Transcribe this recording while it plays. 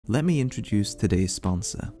Let me introduce today's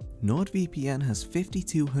sponsor. NordVPN has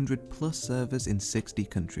 5,200 plus servers in 60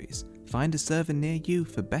 countries. Find a server near you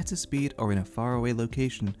for better speed or in a faraway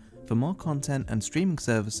location for more content and streaming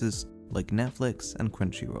services like Netflix and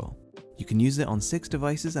Crunchyroll. You can use it on 6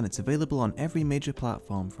 devices and it's available on every major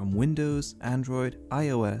platform from Windows, Android,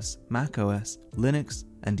 iOS, macOS, Linux,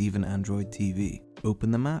 and even Android TV.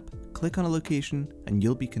 Open the map, click on a location, and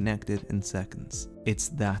you'll be connected in seconds. It's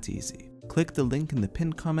that easy. Click the link in the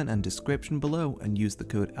pinned comment and description below and use the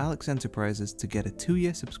code AlexEnterprises to get a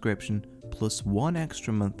 2-year subscription plus 1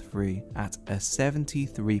 extra month free at a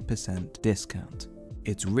 73% discount.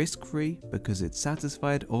 It's risk-free because it's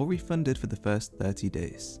satisfied or refunded for the first 30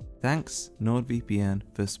 days. Thanks NordVPN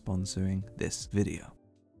for sponsoring this video.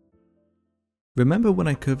 Remember when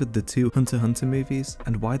I covered the 2 Hunter x Hunter movies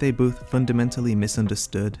and why they both fundamentally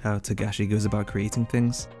misunderstood how Togashi goes about creating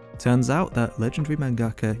things? Turns out that legendary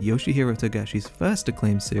mangaka Yoshihiro Togashi's first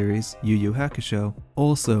acclaimed series, YuYu Hakusho,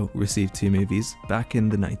 also received 2 movies back in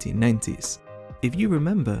the 1990s. If you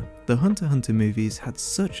remember, the Hunter x Hunter movies had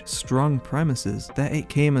such strong premises that it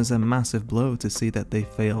came as a massive blow to see that they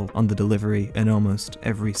failed on the delivery in almost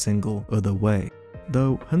every single other way.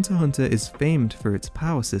 Though Hunter x Hunter is famed for its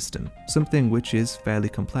power system, something which is fairly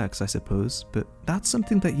complex I suppose, but that's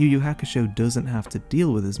something that Yu Yu Hakusho doesn't have to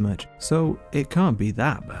deal with as much, so it can't be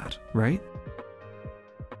that bad, right?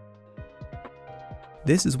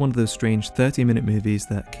 This is one of those strange 30-minute movies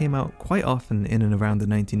that came out quite often in and around the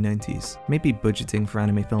 1990s. Maybe budgeting for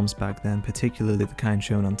anime films back then, particularly the kind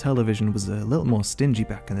shown on television, was a little more stingy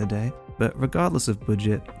back in the day, but regardless of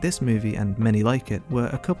budget, this movie and many like it were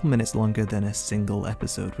a couple minutes longer than a single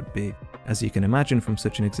episode would be. As you can imagine from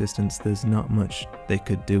such an existence, there's not much they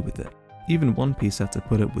could do with it. Even One Piece had to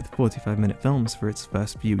put up with 45-minute films for its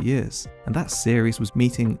first few years, and that series was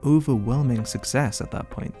meeting overwhelming success at that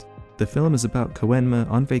point. The film is about Koenma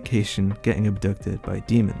on vacation getting abducted by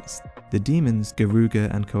demons. The demons,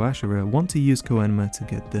 Garuga and Koashira, want to use Koenma to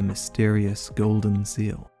get the mysterious golden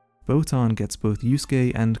seal. Botan gets both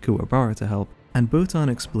Yusuke and Kuwabara to help, and Botan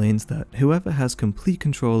explains that whoever has complete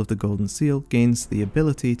control of the golden seal gains the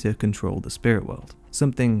ability to control the spirit world.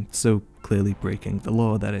 Something so clearly breaking the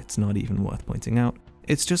law that it's not even worth pointing out.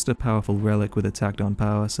 It's just a powerful relic with a tacked on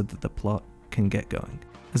power so that the plot can get going.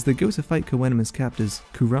 As they go to fight Koenma's captors,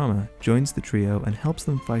 Kurama joins the trio and helps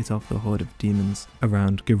them fight off the horde of demons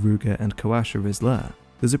around Garuga and Koashira's lair.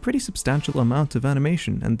 There's a pretty substantial amount of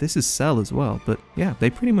animation, and this is Cell as well, but yeah, they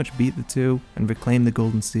pretty much beat the two and reclaim the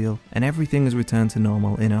golden seal, and everything is returned to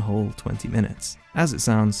normal in a whole 20 minutes. As it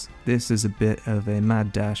sounds, this is a bit of a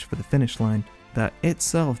mad dash for the finish line that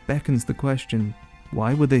itself beckons the question,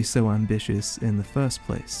 why were they so ambitious in the first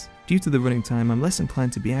place? Due to the running time, I'm less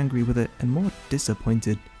inclined to be angry with it and more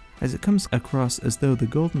disappointed, as it comes across as though the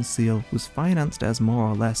Golden Seal was financed as more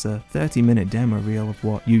or less a 30-minute demo reel of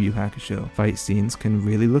what Yu Yu Hakusho fight scenes can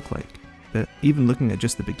really look like. But even looking at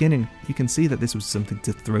just the beginning, you can see that this was something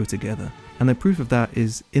to throw together, and the proof of that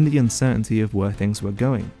is in the uncertainty of where things were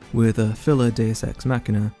going, with a filler Deus Ex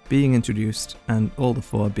Machina being introduced and all the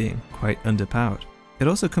 4 being quite underpowered. It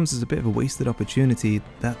also comes as a bit of a wasted opportunity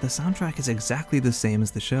that the soundtrack is exactly the same as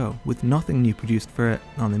the show, with nothing new produced for it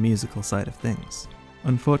on the musical side of things.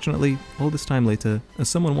 Unfortunately, all this time later, as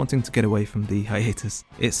someone wanting to get away from the hiatus,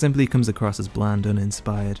 it simply comes across as bland and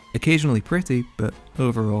uninspired, occasionally pretty, but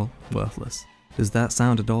overall worthless. Does that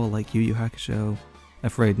sound at all like Yu Yu Hakusho?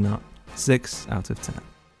 Afraid not. 6 out of 10.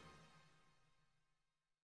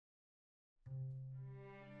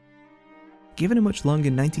 Given a much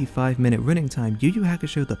longer 95-minute running time, Yu Yu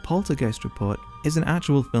Hakusho The Poltergeist Report is an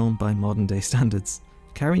actual film by modern day standards.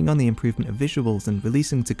 Carrying on the improvement of visuals and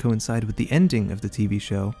releasing to coincide with the ending of the TV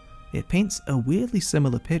show, it paints a weirdly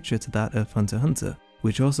similar picture to that of Hunter x Hunter,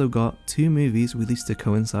 which also got 2 movies released to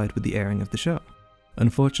coincide with the airing of the show.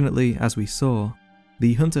 Unfortunately, as we saw,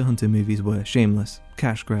 the Hunter x Hunter movies were shameless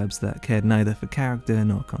cash grabs that cared neither for character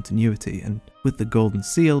nor continuity, and with the Golden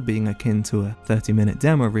Seal being akin to a 30-minute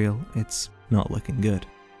demo reel, it's not looking good.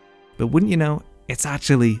 But wouldn't you know, it's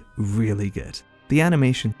actually really good. The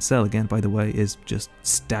animation, Cell again by the way, is just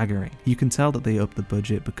staggering. You can tell that they upped the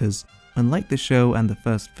budget because, unlike the show and the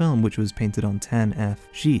first film which was painted on 10F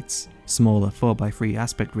sheets, smaller 4:3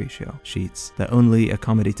 aspect ratio sheets that only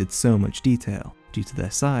accommodated so much detail due to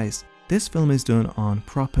their size, this film is done on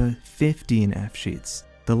proper 15F sheets,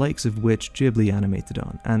 the likes of which Ghibli animated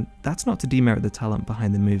on, and that's not to demerit the talent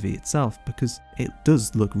behind the movie itself because it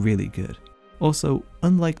does look really good. Also,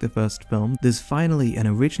 unlike the first film, there's finally an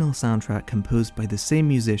original soundtrack composed by the same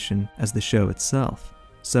musician as the show itself.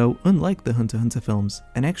 So, unlike the Hunter x Hunter films,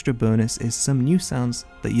 an extra bonus is some new sounds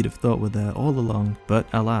that you'd have thought were there all along, but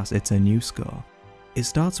alas, it's a new score. It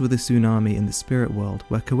starts with a tsunami in the spirit world,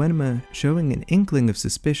 where Koenma, showing an inkling of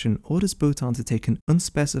suspicion, orders Botan to take an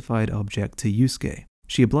unspecified object to Yusuke.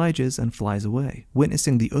 She obliges and flies away,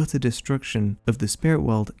 witnessing the utter destruction of the spirit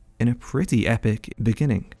world in a pretty epic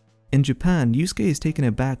beginning. In Japan, Yusuke is taken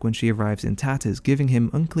aback when she arrives in tatters, giving him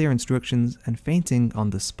unclear instructions and fainting on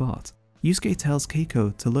the spot. Yusuke tells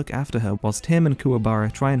Keiko to look after her whilst him and Kuwabara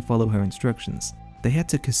try and follow her instructions. They head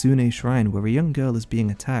to Kasune Shrine, where a young girl is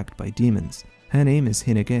being attacked by demons. Her name is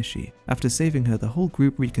Hinageshi. After saving her, the whole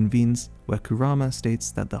group reconvenes, where Kurama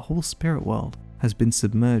states that the whole spirit world has been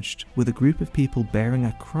submerged, with a group of people bearing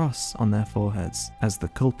a cross on their foreheads as the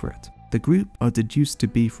culprit. The group are deduced to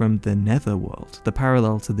be from the netherworld, the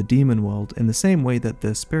parallel to the demon world, in the same way that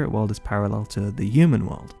the spirit world is parallel to the human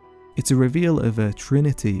world. It's a reveal of a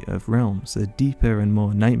trinity of realms, a deeper and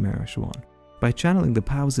more nightmarish one. By channeling the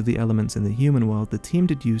powers of the elements in the human world, the team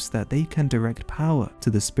deduced that they can direct power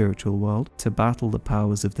to the spiritual world to battle the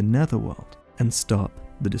powers of the netherworld and stop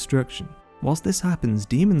the destruction. Whilst this happens,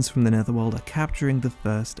 demons from the netherworld are capturing the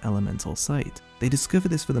first elemental site. They discover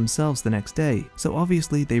this for themselves the next day, so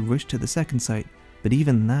obviously they rush to the second site, but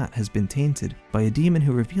even that has been tainted by a demon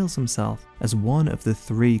who reveals himself as one of the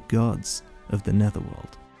 3 gods of the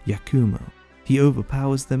netherworld, Yakumo. He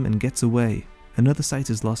overpowers them and gets away. Another site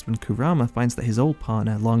is lost when Kurama finds that his old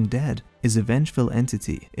partner, long dead, is a vengeful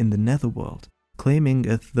entity in the netherworld, claiming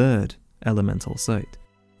a 3rd elemental site.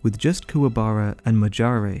 With just Kuwabara and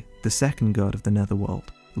Majare, the second god of the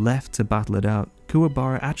netherworld, left to battle it out,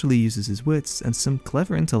 Kuwabara actually uses his wits and some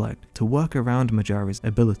clever intellect to work around Majare's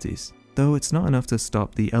abilities, though it's not enough to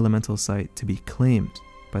stop the elemental site to be claimed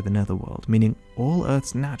by the netherworld, meaning all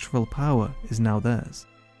Earth's natural power is now theirs.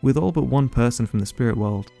 With all but one person from the spirit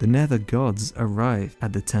world, the nether gods arrive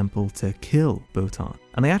at the temple to kill Botan,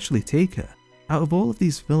 and they actually take her. Out of all of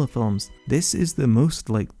these filler films, this is the most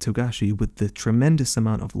like Togashi, with the tremendous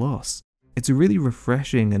amount of loss. It's a really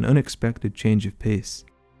refreshing and unexpected change of pace.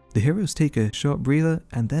 The heroes take a short breather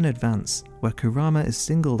and then advance, where Kurama is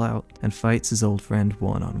singled out and fights his old friend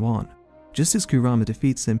one-on-one. Just as Kurama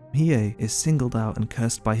defeats him, Hiei is singled out and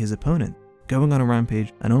cursed by his opponent, going on a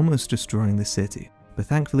rampage and almost destroying the city. But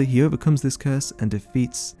thankfully he overcomes this curse and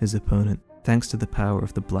defeats his opponent, thanks to the power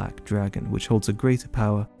of the Black Dragon, which holds a greater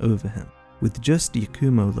power over him. With just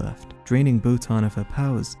Yakumo left, draining Botan of her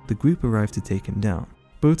powers, the group arrive to take him down.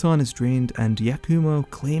 Botan is drained and Yakumo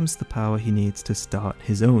claims the power he needs to start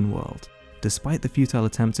his own world. Despite the futile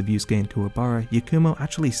attempts of Yusuke and Kuwabara, Yakumo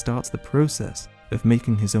actually starts the process of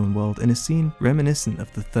making his own world in a scene reminiscent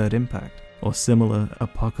of the Third Impact, or similar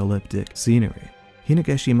apocalyptic scenery.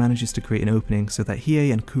 Hinageshi manages to create an opening so that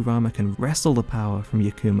Hiei and Kurama can wrestle the power from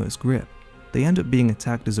Yakumo's grip. They end up being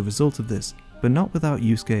attacked as a result of this, but not without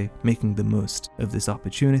Yusuke making the most of this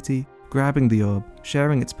opportunity, grabbing the orb,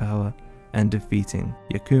 sharing its power, and defeating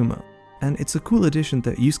Yakumo. And it's a cool addition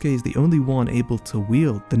that Yusuke is the only one able to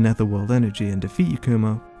wield the netherworld energy and defeat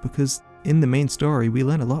Yakumo, because in the main story we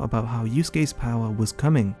learn a lot about how Yusuke's power was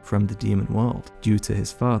coming from the demon world due to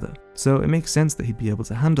his father, so it makes sense that he'd be able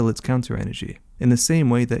to handle its counter energy, in the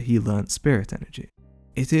same way that he learnt spirit energy.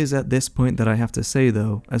 It is at this point that I have to say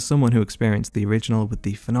though, as someone who experienced the original with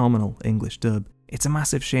the phenomenal English dub, it's a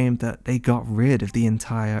massive shame that they got rid of the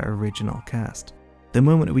entire original cast. The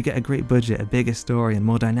moment we get a great budget, a bigger story and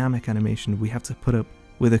more dynamic animation, we have to put up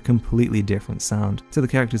with a completely different sound to the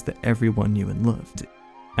characters that everyone knew and loved.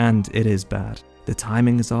 And it is bad. The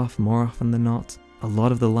timing is off more often than not, a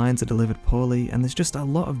lot of the lines are delivered poorly, and there's just a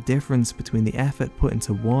lot of difference between the effort put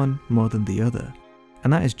into one more than the other.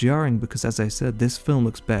 And that is jarring because, as I said, this film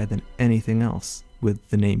looks better than anything else with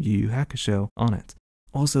the name YuYu Hakusho on it.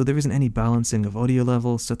 Also, there isn't any balancing of audio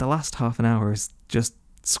levels, so the last half an hour is just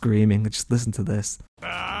screaming. Just listen to this.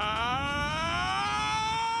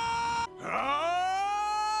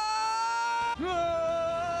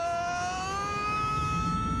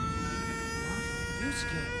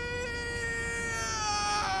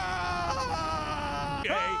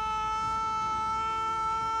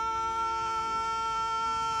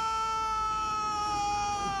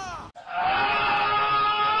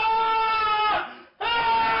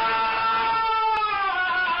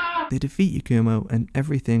 They defeat Yakumo and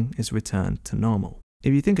everything is returned to normal.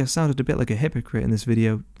 If you think I sounded a bit like a hypocrite in this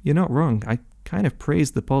video, you're not wrong. I kind of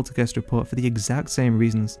praised the Poltergeist report for the exact same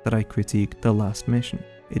reasons that I critiqued the last mission.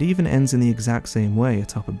 It even ends in the exact same way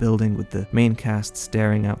atop a building with the main cast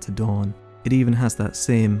staring out to dawn. It even has that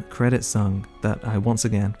same credit song that I once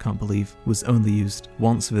again can't believe was only used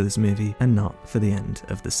once for this movie and not for the end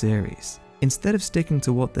of the series. Instead of sticking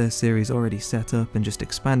to what their series already set up and just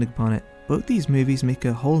expanding upon it, both these movies make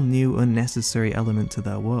a whole new unnecessary element to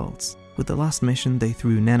their worlds. With the last mission, they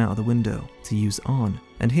threw Nen out of the window to use On,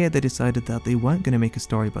 and here they decided that they weren't going to make a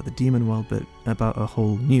story about the demon world, but about a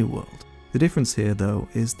whole new world. The difference here, though,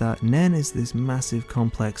 is that Nen is this massive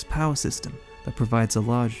complex power system that provides a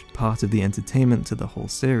large part of the entertainment to the whole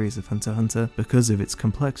series of Hunter x Hunter because of its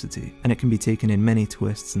complexity, and it can be taken in many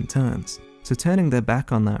twists and turns. So turning their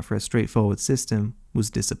back on that for a straightforward system was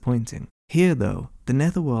disappointing. Here though, the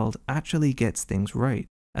Netherworld actually gets things right,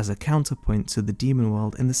 as a counterpoint to the demon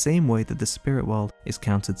world in the same way that the spirit world is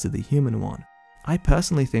counter to the human one. I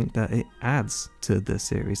personally think that it adds to the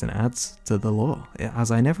series and adds to the lore, as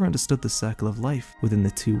I never understood the circle of life within the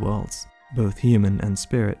two worlds, both human and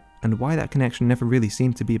spirit, and why that connection never really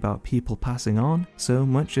seemed to be about people passing on so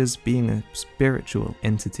much as being a spiritual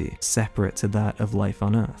entity separate to that of life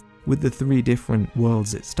on Earth. With the three different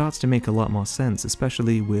worlds, it starts to make a lot more sense,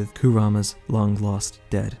 especially with Kurama's long-lost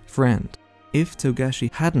dead friend. If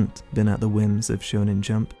Togashi hadn't been at the whims of Shonen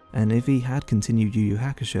Jump, and if he had continued Yu Yu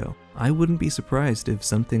Hakusho, I wouldn't be surprised if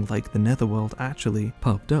something like the Netherworld actually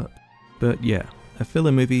popped up. But yeah, a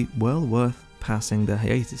filler movie well worth passing the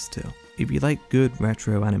hiatus to. If you like good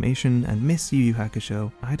retro animation and miss Yu Yu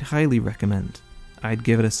Hakusho, I'd highly recommend. I'd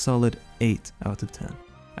give it a solid 8 out of 10.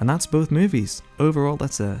 And that's both movies. Overall,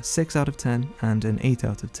 that's a 6 out of 10 and an 8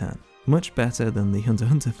 out of 10. Much better than the Hunter x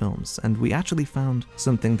Hunter films, and we actually found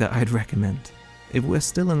something that I'd recommend. If we're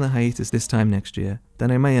still in the hiatus this time next year,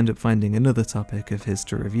 then I may end up finding another topic of his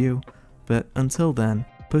to review, but until then,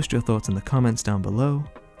 post your thoughts in the comments down below,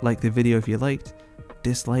 like the video if you liked,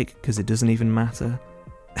 dislike because it doesn't even matter.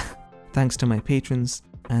 Thanks to my patrons,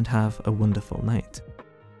 and have a wonderful night.